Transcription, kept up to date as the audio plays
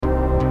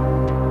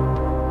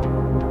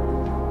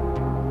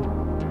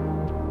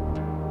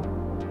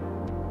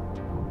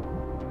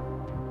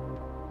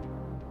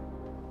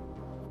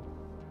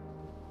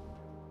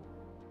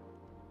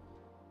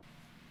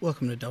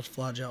Welcome to Delta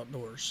Lodge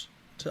Outdoors.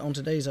 On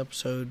today's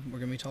episode, we're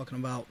going to be talking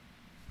about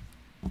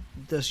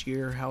this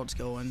year, how it's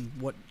going,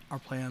 what our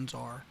plans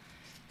are,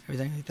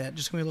 everything like that.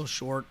 Just going to be a little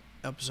short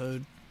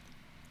episode.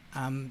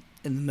 I'm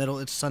in the middle.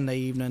 It's Sunday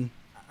evening.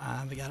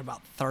 I've got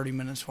about 30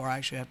 minutes before I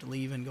actually have to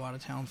leave and go out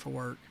of town for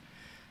work.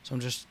 So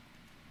I'm just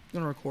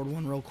going to record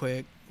one real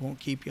quick.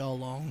 Won't keep y'all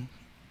long.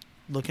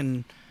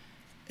 Looking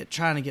at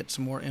trying to get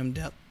some more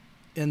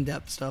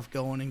in-depth stuff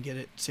going and get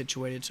it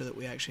situated so that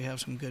we actually have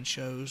some good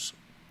shows.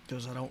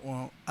 Because I don't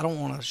want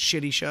a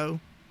shitty show,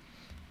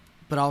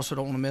 but I also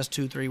don't want to miss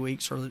 2-3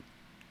 weeks or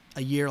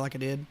a year like I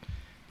did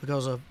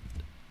because of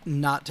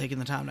not taking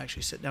the time to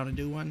actually sit down and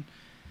do one.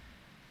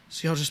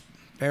 So y'all just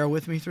bear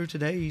with me through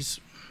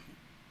today's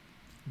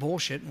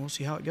bullshit and we'll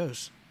see how it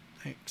goes.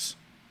 Thanks.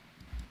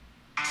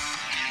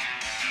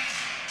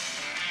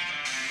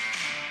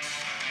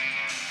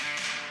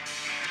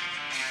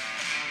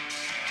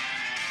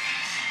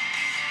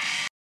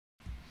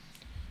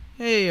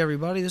 Hey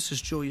everybody, this is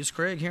Julius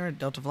Craig here at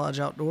Delta Lodge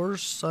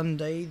Outdoors,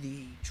 Sunday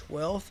the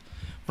 12th.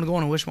 I'm going to go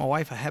on and wish my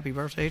wife a happy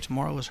birthday.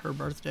 Tomorrow is her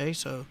birthday,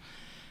 so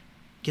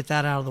get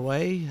that out of the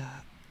way.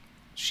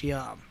 She's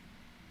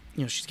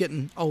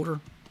getting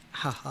older.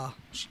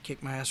 She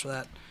kicked my ass for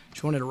that.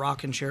 She wanted a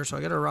rocking chair, so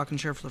I got her a rocking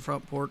chair for the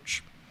front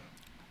porch.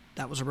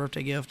 That was her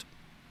birthday gift.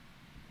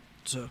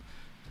 So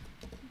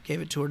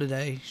gave it to her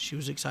today. She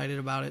was excited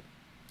about it.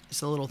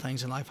 It's the little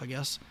things in life, I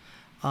guess.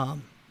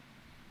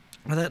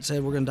 With that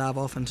said, we're going to dive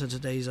off into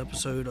today's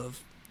episode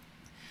of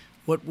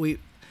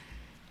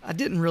I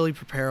didn't really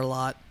prepare a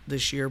lot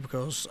this year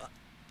because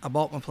I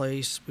bought my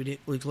place.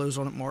 We closed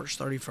on it March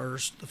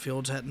 31st. The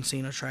fields hadn't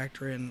seen a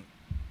tractor in,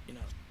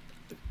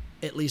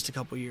 at least a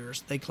couple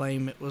years. They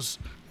claim it was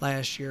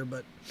last year,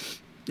 but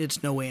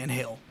it's no way in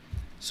hell.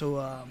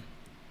 So,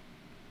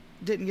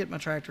 didn't get my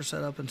tractor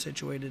set up and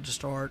situated to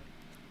start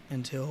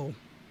until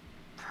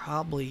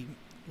probably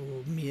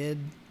mid-May.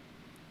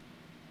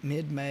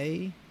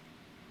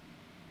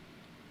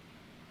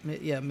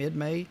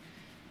 Mid-May,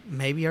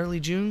 maybe early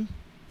June.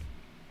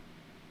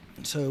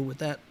 So with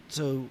that,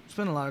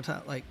 spent a lot of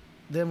time,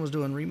 then was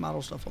doing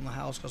remodel stuff on the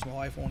house because my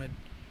wife wanted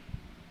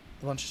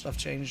a bunch of stuff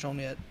changed on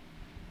it.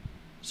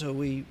 So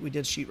we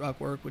did sheetrock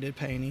work, we did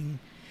painting,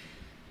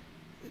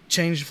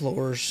 changed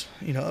floors,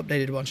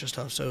 updated a bunch of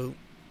stuff. So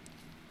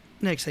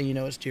next thing you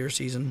know, it's deer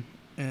season,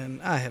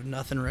 and I have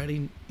nothing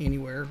ready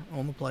anywhere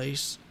on the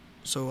place.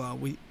 So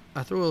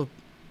I threw a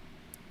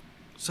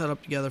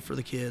setup together for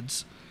the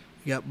kids.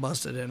 We got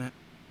busted in it.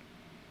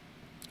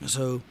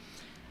 So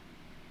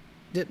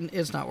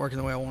it's not working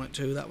the way I want it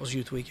to. That was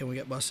youth weekend. We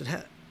got busted.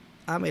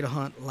 I made a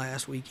hunt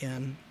last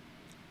weekend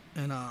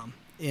and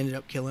ended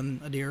up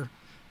killing a deer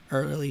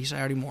early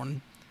Saturday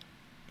morning.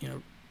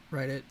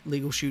 Right at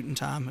legal shooting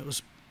time. It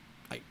was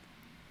like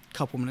a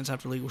couple minutes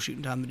after legal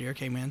shooting time. The deer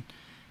came in.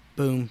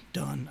 Boom,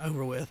 done,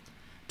 over with.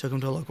 Took him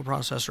to a local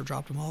processor,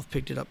 dropped him off,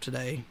 picked it up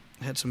today.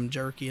 Had some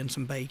jerky and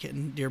some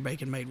bacon, deer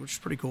bacon made, which is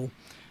pretty cool.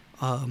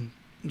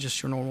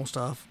 Just your normal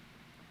stuff.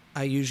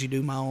 I usually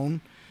do my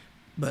own,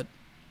 but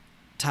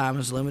time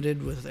is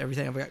limited with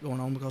everything I've got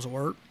going on because of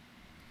work.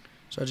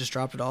 So I just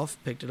dropped it off,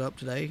 picked it up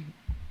today.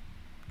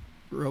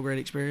 Real great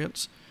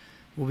experience.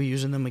 We'll be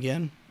using them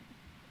again.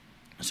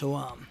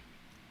 So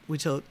we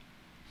took,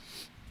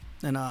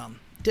 and I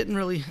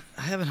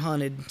haven't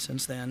hunted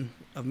since then.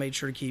 I've made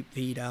sure to keep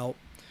feed out.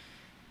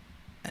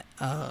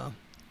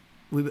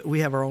 We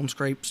have our own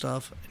scrape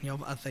stuff.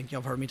 And I think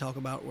y'all have heard me talk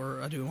about where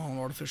I do my own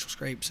artificial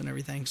scrapes and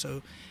everything.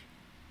 So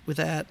with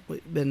that,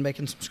 we've been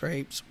making some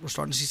scrapes. We're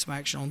starting to see some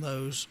action on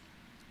those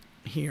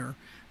here.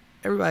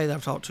 Everybody that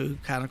I've talked to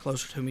kind of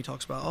closer to me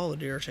talks about, the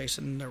deer are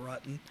chasing their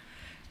rut. And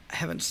I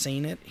haven't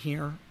seen it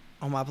here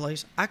on my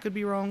place. I could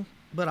be wrong,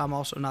 but I'm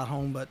also not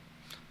home but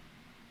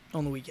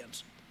on the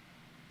weekends.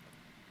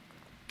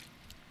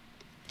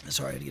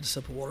 Sorry, I had to get a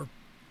sip of water.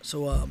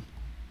 So,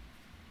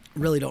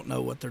 really don't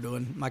know what they're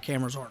doing. My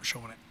cameras aren't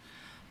showing it.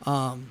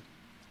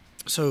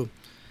 So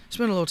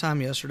spent a little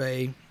time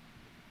yesterday.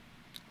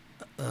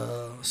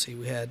 Let's see,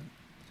 we had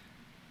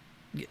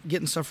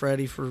getting stuff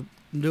ready for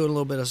doing a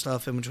little bit of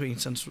stuff in between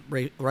since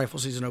rifle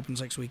season opens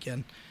next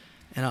weekend,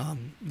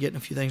 and getting a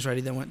few things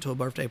ready. Then went to a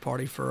birthday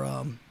party for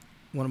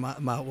one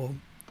of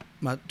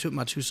my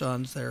two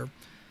sons. They're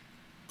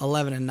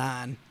 11 and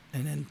 9,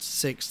 and then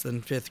 6th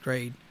and 5th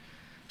grade.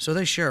 So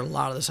they share a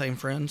lot of the same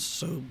friends.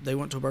 So they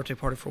went to a birthday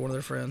party for one of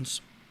their friends,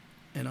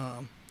 and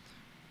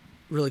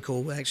really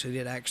cool. We actually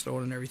did axe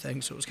throwing and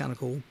everything, so it was kind of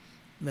cool.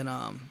 Then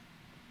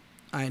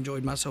I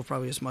enjoyed myself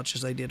probably as much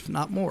as they did, if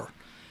not more.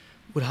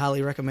 Would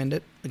highly recommend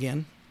it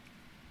again.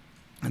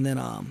 And then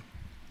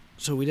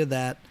so we did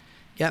that.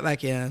 Got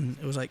back in.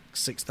 It was like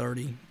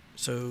 6:30.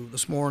 So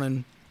this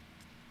morning,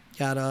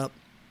 got up,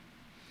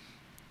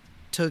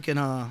 took and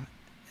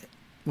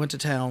went to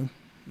town.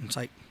 It's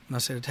like, when I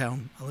say to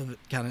town, I live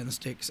kind of in the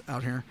sticks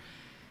out here,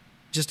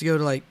 just to go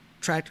to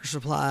Tractor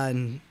Supply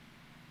and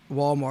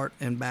Walmart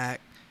and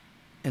back,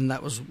 and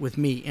that was with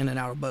me in and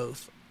out of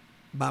both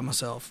by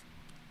myself.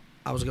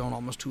 I was gone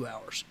almost 2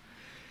 hours.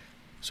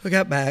 So I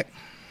got back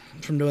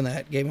from doing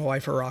that, gave my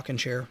wife her rocking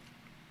chair,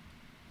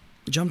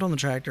 Jumped on the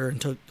tractor and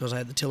took, because I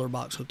had the tiller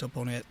box hooked up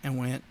on it, and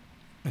went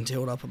and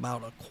tilled up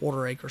about a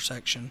 1/4 acre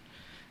section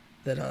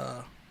that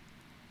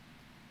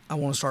I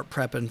want to start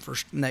prepping for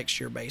next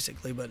year,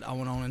 basically. But I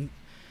went on and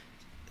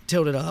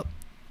tilled it up.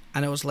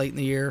 I know it's late in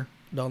the year.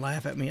 Don't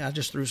laugh at me. I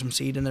just threw some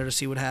seed in there to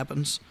see what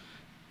happens.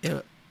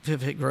 If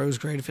it grows,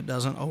 great. If it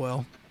doesn't, oh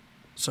well.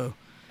 So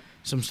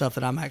some stuff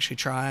that I'm actually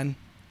trying,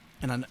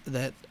 and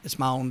that it's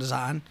my own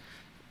design.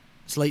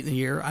 It's late in the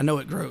year. I know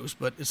it grows,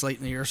 but it's late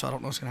in the year, so I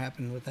don't know what's going to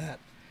happen with that.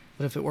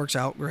 But if it works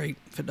out, great.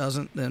 If it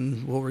doesn't,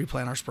 then we'll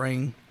replant our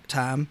spring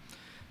time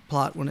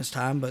plot when it's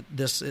time. But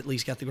this at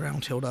least got the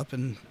ground tilled up,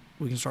 and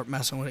we can start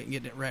messing with it and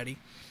getting it ready.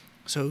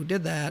 So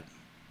did that.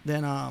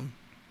 Then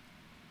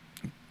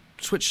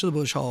switched to the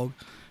bush hog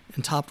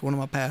and topped one of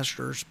my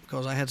pastures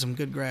because I had some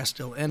good grass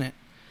still in it,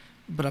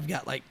 but I've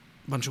got like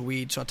a bunch of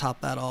weeds, so I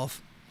topped that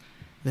off.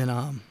 Then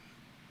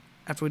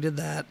after we did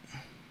that,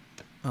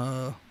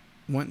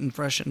 went and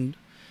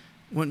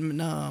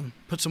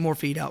put some more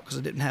feed out because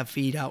I didn't have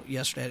feed out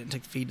yesterday. I didn't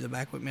take the feed to the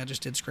back with me. I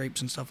just did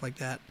scrapes and stuff like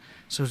that.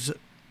 So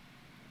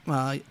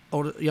my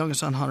youngest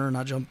son, Hunter, and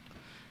I jumped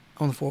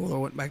on the 4-wheeler,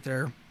 went back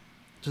there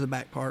to the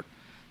back part,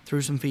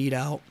 threw some feed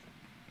out.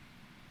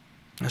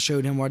 I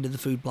showed him where I did the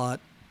food plot,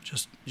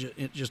 just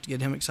to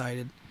get him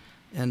excited.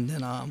 And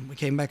then we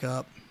came back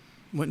up,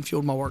 went and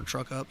fueled my work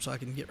truck up so I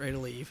can get ready to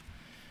leave.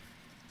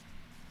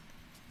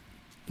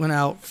 Went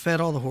out, fed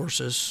all the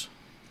horses.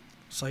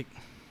 It's like,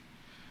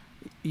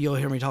 you'll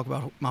hear me talk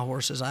about my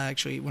horses. I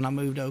actually, when I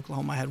moved to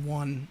Oklahoma, I had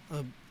one,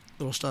 a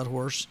little stud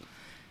horse.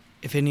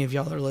 If any of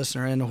y'all are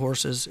listening are into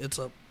horses,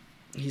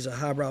 he's a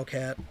highbrow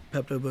cat,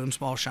 Pepto-Boone,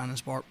 small shining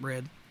spark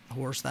bred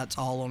horse. That's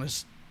all on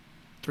his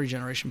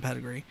 3-generation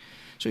pedigree.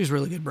 So he's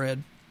really good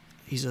bred.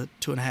 He's a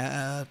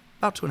 2.5,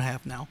 about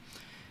 2.5 now.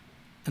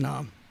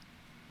 And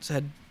he's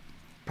had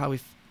probably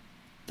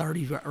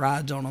 30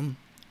 rides on him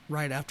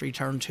right after he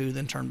turned 2,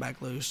 then turned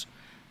back loose.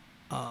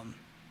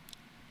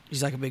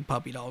 He's like a big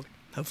puppy dog.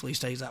 Hopefully he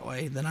stays that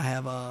way. Then I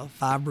have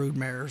 5 brood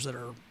mares that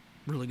are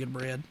really good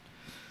bred.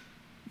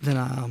 Then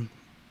an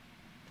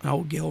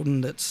old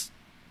gelding that's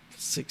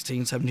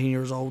 16, 17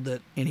 years old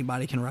that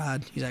anybody can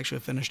ride. He's actually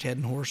a finished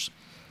heading horse.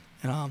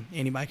 And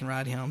anybody can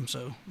ride him,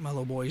 so my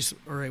little boys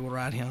are able to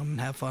ride him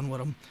and have fun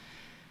with him.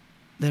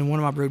 Then one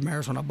of my brood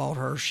mares, when I bought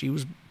her,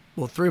 3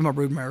 of my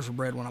brood mares were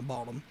bred when I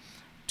bought them.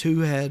 2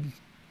 had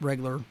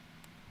regular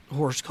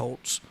horse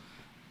colts.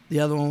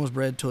 The other one was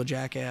bred to a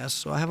jackass,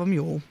 so I have a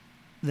mule.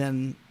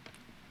 Then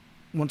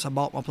once I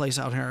bought my place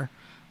out here,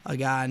 a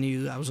guy I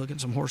knew, I was looking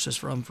at some horses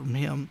from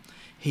him.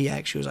 He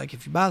actually was like,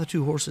 if you buy the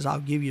 2 horses, I'll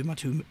give you my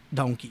 2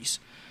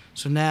 donkeys.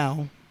 So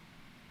now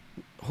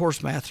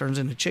horse math turns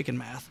into chicken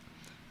math.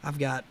 I've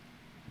got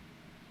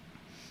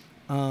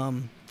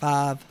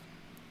 5,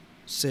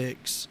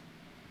 6,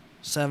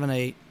 7,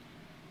 8,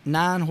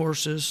 9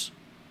 horses,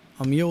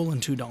 a mule,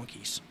 and 2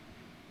 donkeys.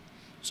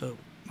 So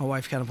my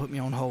wife kind of put me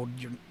on hold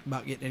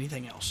about getting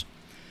anything else.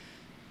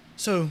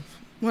 So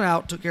went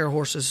out, took care of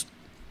horses,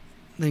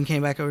 then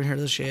came back over here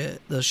to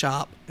the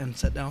shop, and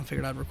sat down and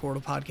figured I'd record a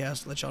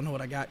podcast to let y'all know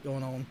what I got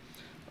going on.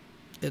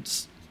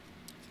 It's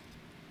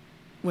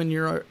when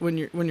you're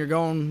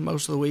gone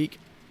most of the week,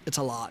 it's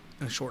a lot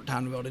in a short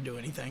time to be able to do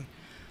anything.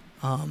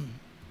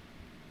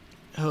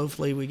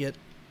 Hopefully we get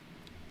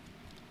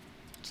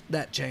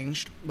that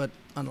changed, but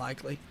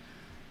unlikely.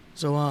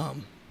 So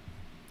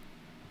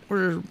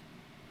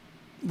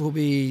we'll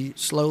be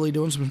slowly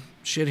doing some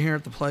shit here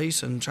at the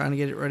place and trying to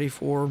get it ready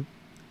for,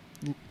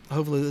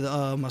 hopefully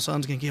my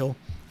sons can kill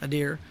a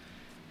deer.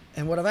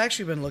 And what I've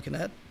actually been looking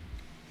at,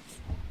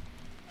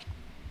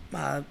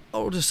 my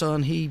oldest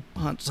son, he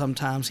hunts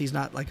sometimes. He's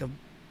not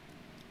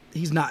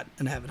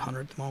an avid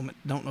hunter at the moment.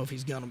 Don't know if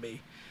he's gonna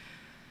be.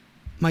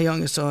 My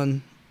youngest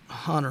son,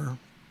 Hunter,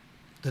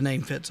 the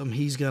name fits him.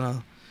 He's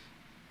gonna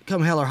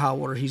come hell or high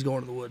water. He's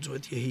going to the woods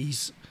with you.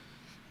 He's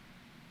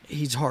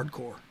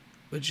hardcore,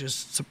 which is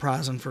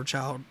surprising for a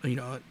child.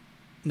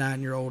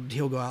 9-year-old.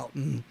 He'll go out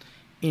in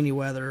any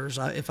weather.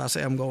 If I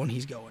say I'm going,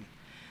 he's going.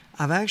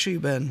 I've actually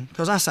been,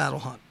 because I saddle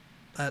hunt.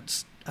 I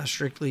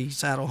strictly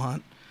saddle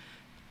hunt,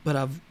 but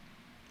I'm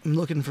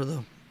looking for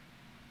the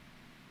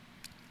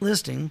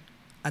listing.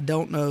 I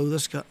don't know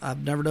this.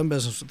 I've never done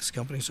business with this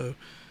company, so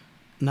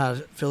not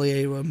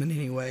affiliated with them in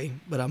any way.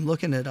 But I'm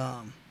looking at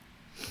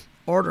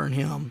ordering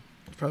him.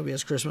 Probably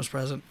his Christmas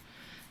present.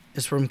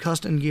 It's from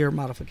Custom Gear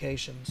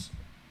Modifications.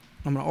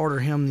 I'm gonna order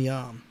him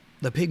the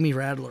Pygmy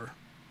Rattler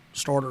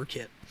starter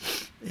kit.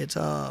 It's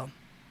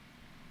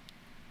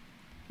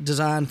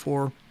designed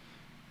for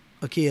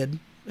a kid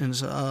and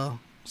it's a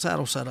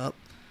saddle setup.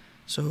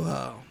 So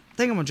I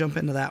think I'm gonna jump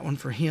into that one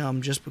for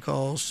him just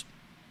because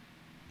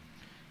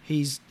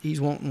he's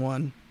wanting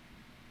one.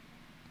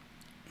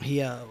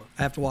 I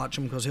have to watch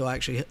him because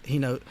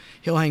he'll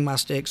hang my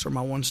sticks or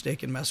my one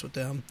stick and mess with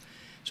them.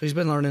 So he's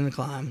been learning to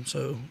climb.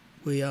 So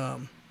we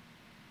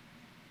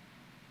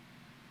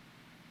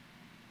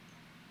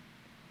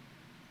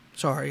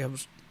sorry, I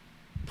was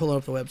pulling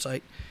up the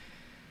website.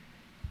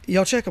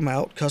 Y'all check them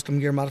out, Custom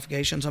Gear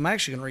Modifications. I'm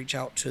actually going to reach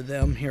out to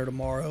them here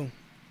tomorrow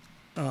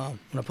when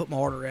I put my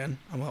order in,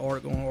 I'm going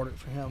to order it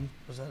for him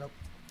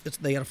because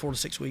they got a 4 to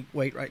 6 week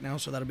wait right now,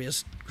 so that'll be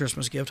his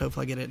Christmas gift.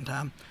 Hopefully, I get it in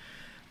time.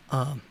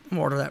 I'm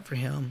gonna order that for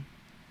him,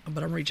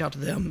 but I'm gonna reach out to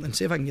them and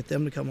see if I can get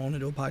them to come on and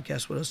do a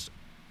podcast with us,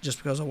 just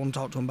because I want to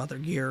talk to them about their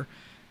gear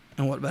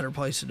and what better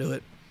place to do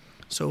it.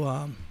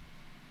 So,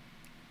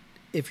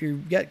 if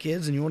you've got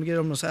kids and you want to get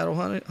them to saddle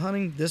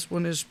hunting, this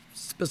one is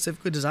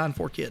specifically designed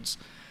for kids.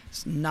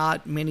 It's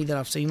not many that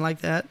I've seen like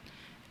that.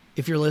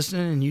 If you're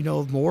listening and you know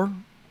of more,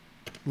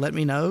 let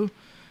me know,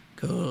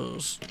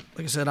 because,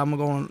 like I said, I've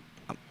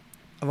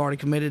already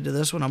committed to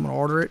this one. I'm going to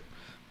order it,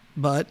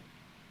 but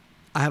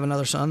I have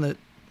another son that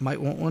might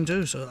want one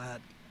too, so I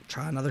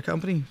try another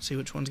company, see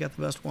which one's got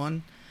the best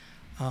one.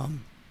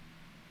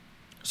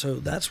 So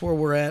that's where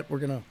we're at. We're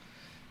going to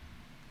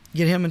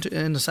get him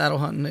into saddle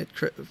hunting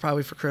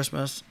probably for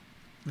Christmas.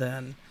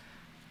 Then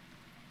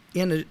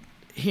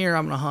here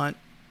I'm going to hunt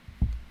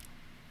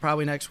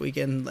probably next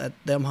weekend, let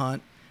them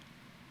hunt.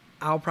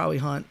 I'll probably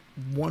hunt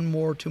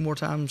 2 more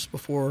times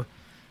before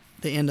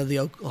the end of the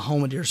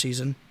Oklahoma deer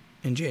season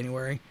in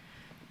January,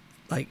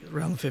 like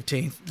around the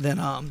 15th. Then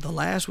the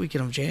last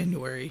weekend of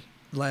January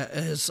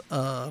is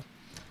I'm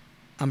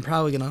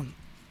probably going to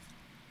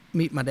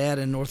meet my dad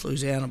in North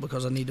Louisiana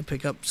because I need to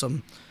pick up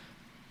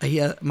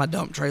my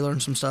dump trailer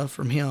and some stuff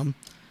from him.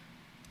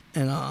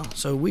 And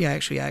so we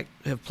actually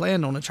have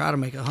planned on to try to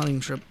make a hunting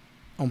trip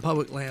on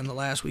public land the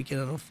last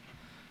weekend of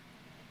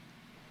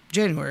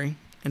January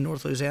in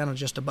North Louisiana,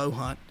 just a bow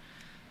hunt.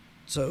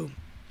 So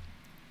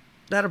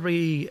that'll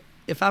be,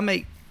 if I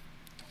make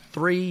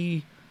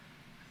 3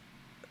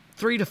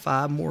 to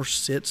 5 more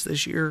sits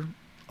this year,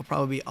 will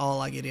probably be all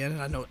I get in.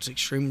 And I know it's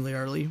extremely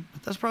early,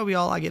 but that's probably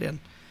all I get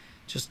in.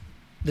 Just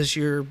this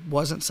year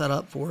wasn't set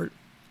up for it.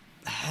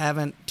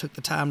 Haven't took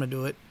the time to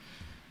do it.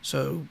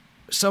 So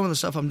some of the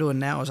stuff I'm doing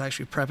now is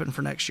actually prepping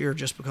for next year,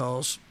 just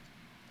because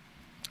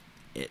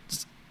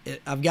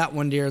I've got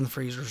one deer in the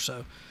freezer,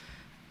 so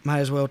might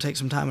as well take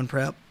some time and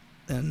prep.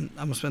 And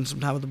I'm going to spend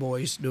some time with the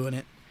boys doing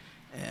it.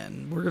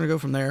 And we're going to go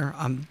from there.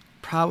 I'm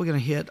probably going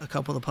to hit a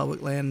couple of the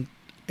public land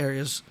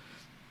areas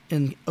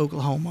in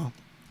Oklahoma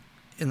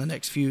in the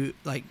next few,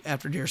 like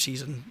after deer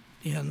season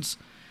ends.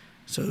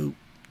 So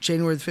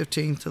January the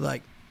 15th to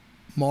like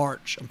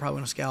March, I'm probably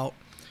going to scout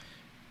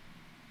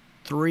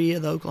 4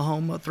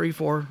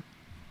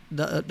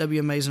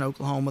 WMAs in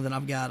Oklahoma. Then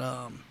I've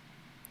got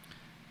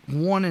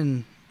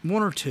one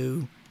or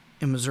two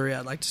in Missouri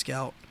I'd like to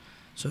scout.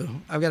 So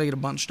I've got to get a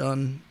bunch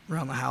done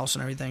around the house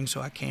and everything so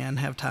I can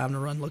have time to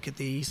look at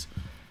these.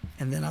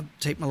 And then I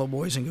take my little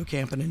boys and go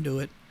camping and do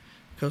it.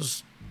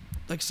 Because,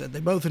 like I said, they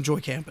both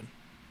enjoy camping.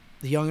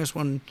 The youngest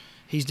one,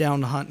 he's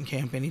down to hunt and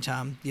camp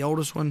anytime. The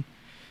oldest one,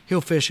 he'll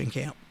fish and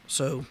camp.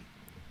 So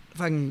if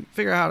I can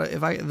figure out,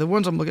 the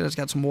ones I'm looking at's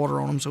got some water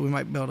on them, so we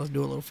might be able to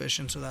do a little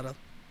fishing, so that'll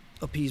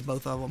appease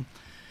both of them.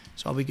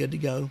 So I'll be good to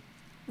go.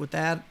 With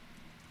that,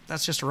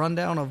 that's just a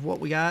rundown of what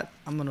we got.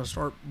 I'm going to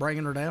start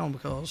bringing her down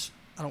because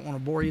I don't want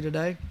to bore you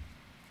today.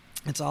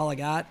 It's all I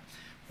got.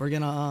 We're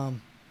going to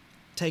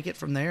take it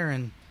from there,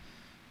 and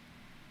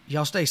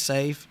y'all stay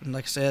safe. And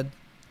like I said,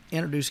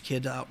 introduce a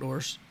kid to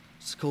outdoors.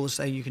 It's the coolest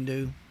thing you can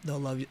do. They'll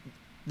love you.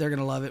 They're going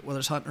to love it, whether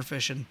it's hunting or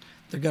fishing.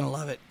 They're going to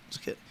love it.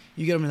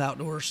 You get them in the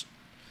outdoors,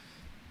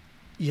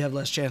 you have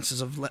less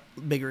chances of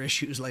bigger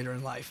issues later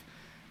in life.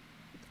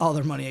 All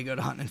their money will go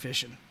to hunting and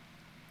fishing.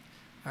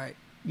 All right.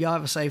 Y'all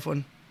have a safe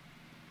one.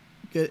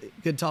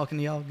 Good talking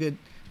to y'all. Good.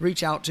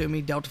 Reach out to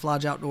me, Delta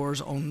Flage Outdoors,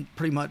 on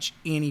pretty much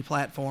any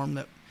platform,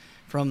 that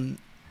from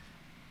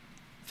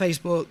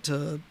Facebook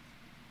to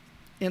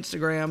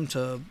Instagram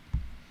to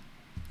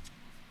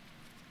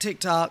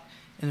TikTok.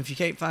 And if you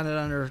can't find it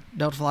under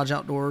Delta Flage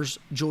Outdoors,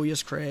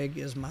 Julius Craig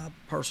is my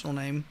personal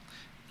name.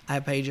 I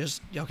have pages.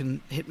 Y'all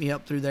can hit me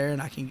up through there,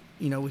 and I can,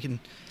 we can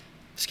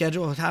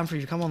schedule a time for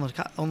you to come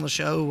on the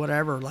show,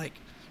 whatever. Like,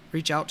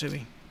 reach out to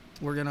me.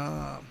 We're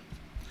gonna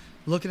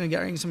looking at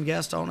getting some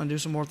guests on and do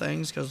some more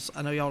things, because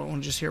I know y'all don't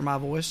want to just hear my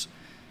voice.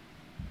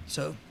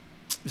 So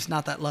it's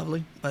not that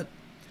lovely, but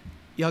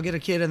y'all get a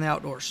kid in the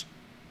outdoors.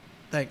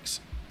 Thanks.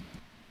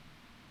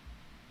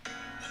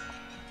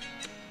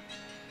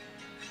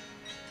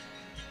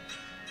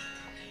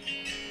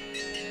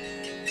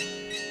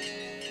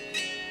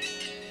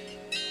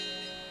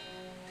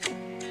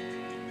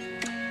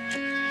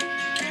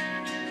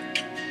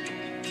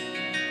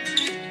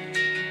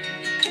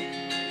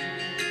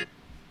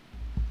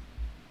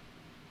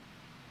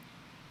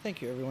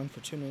 Thank you, everyone,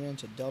 for tuning in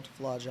to Delta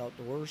Flage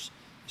Outdoors.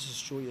 This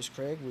is Julius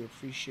Craig. We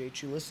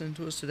appreciate you listening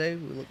to us today.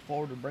 We look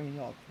forward to bringing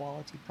y'all a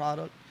quality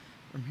product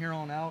from here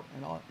on out.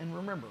 And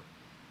remember,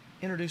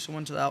 introduce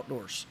someone to the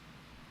outdoors.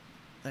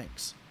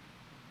 Thanks.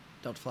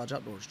 Delta Flage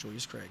Outdoors,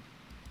 Julius Craig.